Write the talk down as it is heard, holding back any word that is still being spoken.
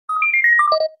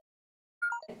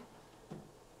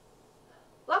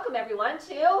Welcome everyone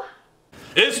to...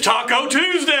 It's Taco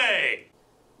Tuesday!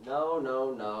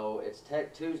 No. It's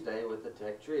Tech Tuesday with the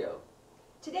Tech Trio.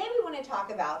 Today we want to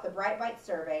talk about the BrightBytes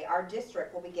survey our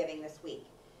district will be giving this week.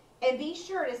 And be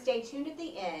sure to stay tuned at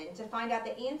the end to find out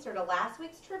the answer to last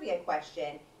week's trivia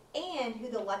question and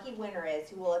who the lucky winner is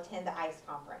who will attend the ICE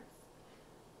conference.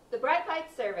 The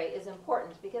BrightBytes survey is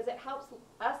important because it helps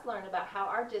us learn about how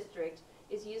our district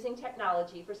is using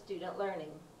technology for student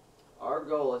learning. Our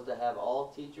goal is to have all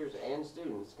teachers and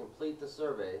students complete the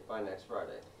survey by next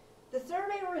Friday. The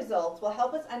survey results will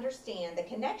help us understand the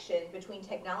connection between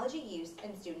technology use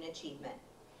and student achievement.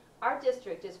 Our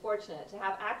district is fortunate to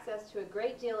have access to a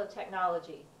great deal of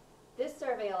technology. This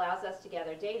survey allows us to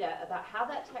gather data about how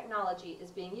that technology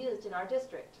is being used in our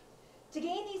district. To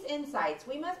gain these insights,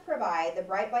 we must provide the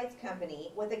BrightBytes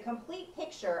company with a complete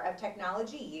picture of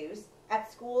technology use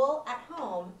at school, at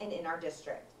home, and in our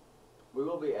district. We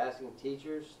will be asking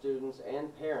teachers, students,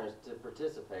 and parents to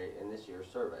participate in this year's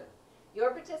survey.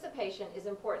 Your participation is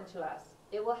important to us.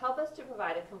 It will help us to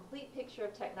provide a complete picture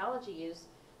of technology use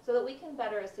so that we can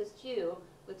better assist you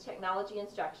with technology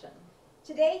instruction.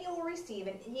 Today you will receive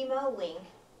an email link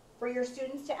for your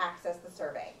students to access the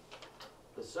survey.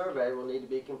 The survey will need to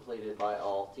be completed by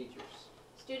all teachers.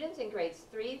 Students in grades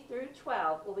 3 through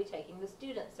 12 will be taking the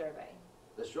student survey.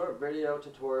 The short video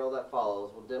tutorial that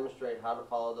follows will demonstrate how to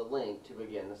follow the link to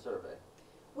begin the survey.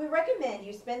 We recommend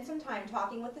you spend some time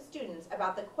talking with the students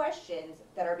about the questions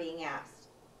that are being asked.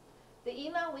 The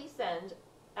email we send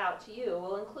out to you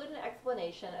will include an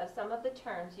explanation of some of the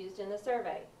terms used in the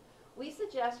survey. We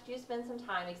suggest you spend some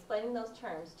time explaining those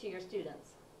terms to your students.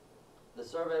 The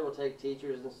survey will take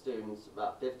teachers and students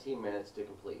about 15 minutes to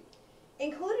complete.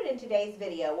 Included in today's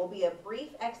video will be a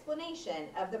brief explanation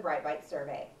of the BrightBytes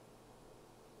survey.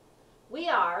 We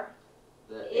are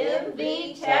The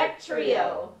MV Tech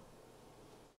Trio.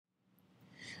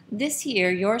 This year,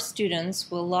 your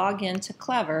students will log into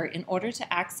Clever in order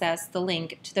to access the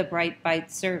link to the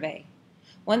BrightBytes survey.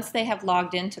 Once they have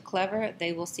logged into Clever,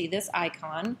 they will see this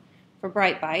icon for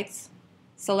BrightBytes.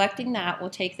 Selecting that will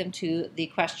take them to the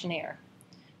questionnaire.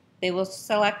 They will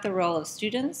select the role of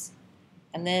students,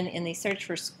 and then in the Search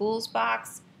for Schools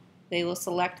box, they will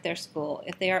select their school.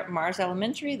 If they are at Mars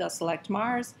Elementary, they'll select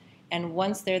Mars, and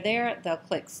once they're there, they'll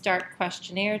click Start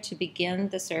Questionnaire to begin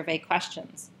the survey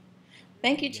questions.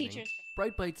 Thank you, teachers.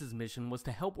 BrightBytes' mission was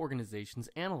to help organizations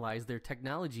analyze their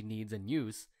technology needs and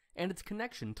use, and its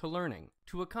connection to learning.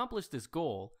 To accomplish this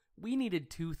goal, we needed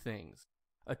two things: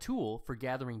 a tool for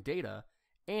gathering data,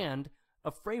 and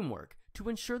a framework to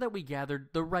ensure that we gathered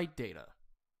the right data.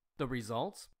 The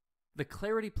results? The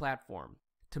Clarity platform,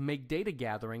 to make data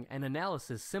gathering and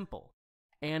analysis simple,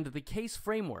 and the CASE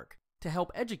framework, to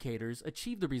help educators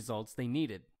achieve the results they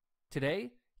needed.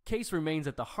 Today, CASE remains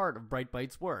at the heart of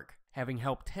BrightBytes' work, having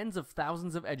helped tens of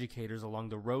thousands of educators along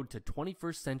the road to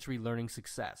 21st century learning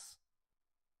success.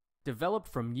 Developed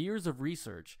from years of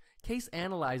research, CASE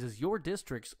analyzes your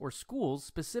district's or school's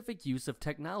specific use of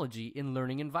technology in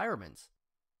learning environments,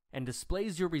 and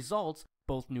displays your results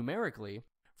both numerically,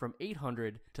 from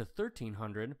 800 to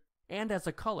 1300, and as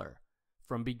a color,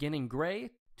 from beginning gray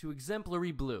to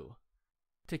exemplary blue.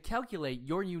 To calculate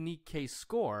your unique CASE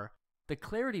score, the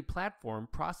Clarity platform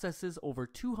processes over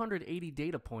 280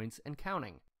 data points and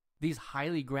counting. These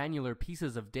highly granular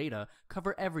pieces of data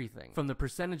cover everything from the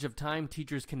percentage of time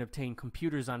teachers can obtain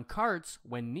computers on carts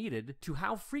when needed to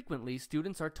how frequently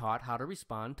students are taught how to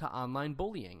respond to online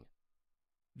bullying.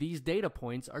 These data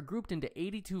points are grouped into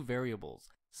 82 variables,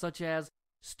 such as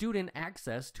student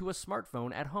access to a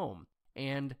smartphone at home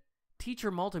and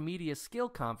teacher multimedia skill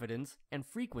confidence and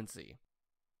frequency,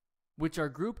 which are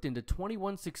grouped into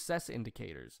 21 success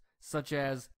indicators, such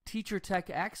as teacher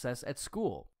tech access at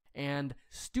school and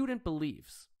student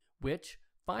beliefs, which,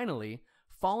 finally,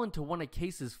 fall into one of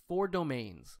CASE's 4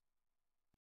 domains.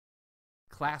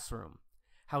 Classroom,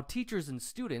 how teachers and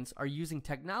students are using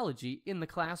technology in the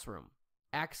classroom.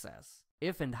 Access,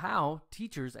 if and how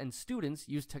teachers and students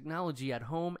use technology at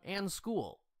home and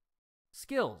school.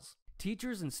 Skills,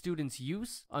 teachers and students'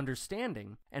 use,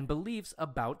 understanding, and beliefs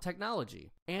about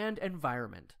technology. And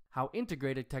environment, how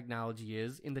integrated technology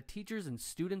is in the teachers' and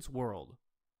students' world.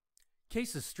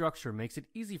 CASE's structure makes it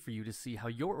easy for you to see how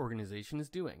your organization is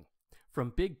doing,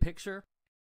 from big picture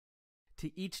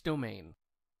to each domain,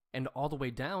 and all the way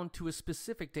down to a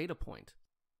specific data point,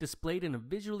 displayed in a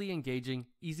visually engaging,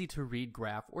 easy-to-read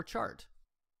graph or chart.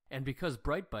 And because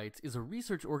BrightBytes is a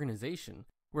research organization,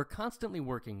 we're constantly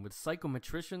working with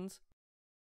psychometricians,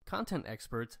 content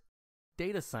experts,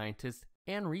 data scientists,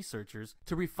 and researchers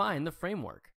to refine the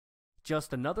framework.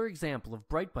 Just another example of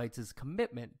BrightBytes'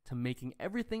 commitment to making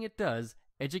everything it does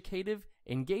educative,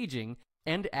 engaging,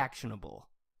 and actionable.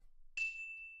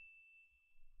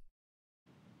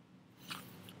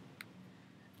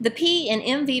 The P in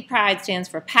MV Pride stands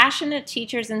for Passionate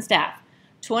Teachers and Staff.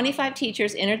 25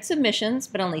 teachers entered submissions,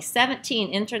 but only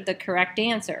 17 entered the correct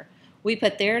answer. We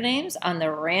put their names on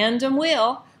the random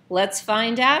wheel. Let's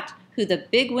find out who the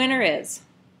big winner is.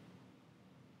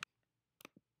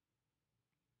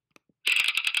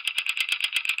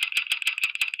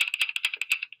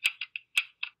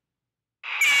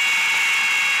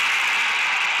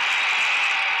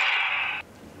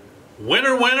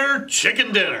 Winner, winner,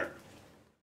 chicken dinner.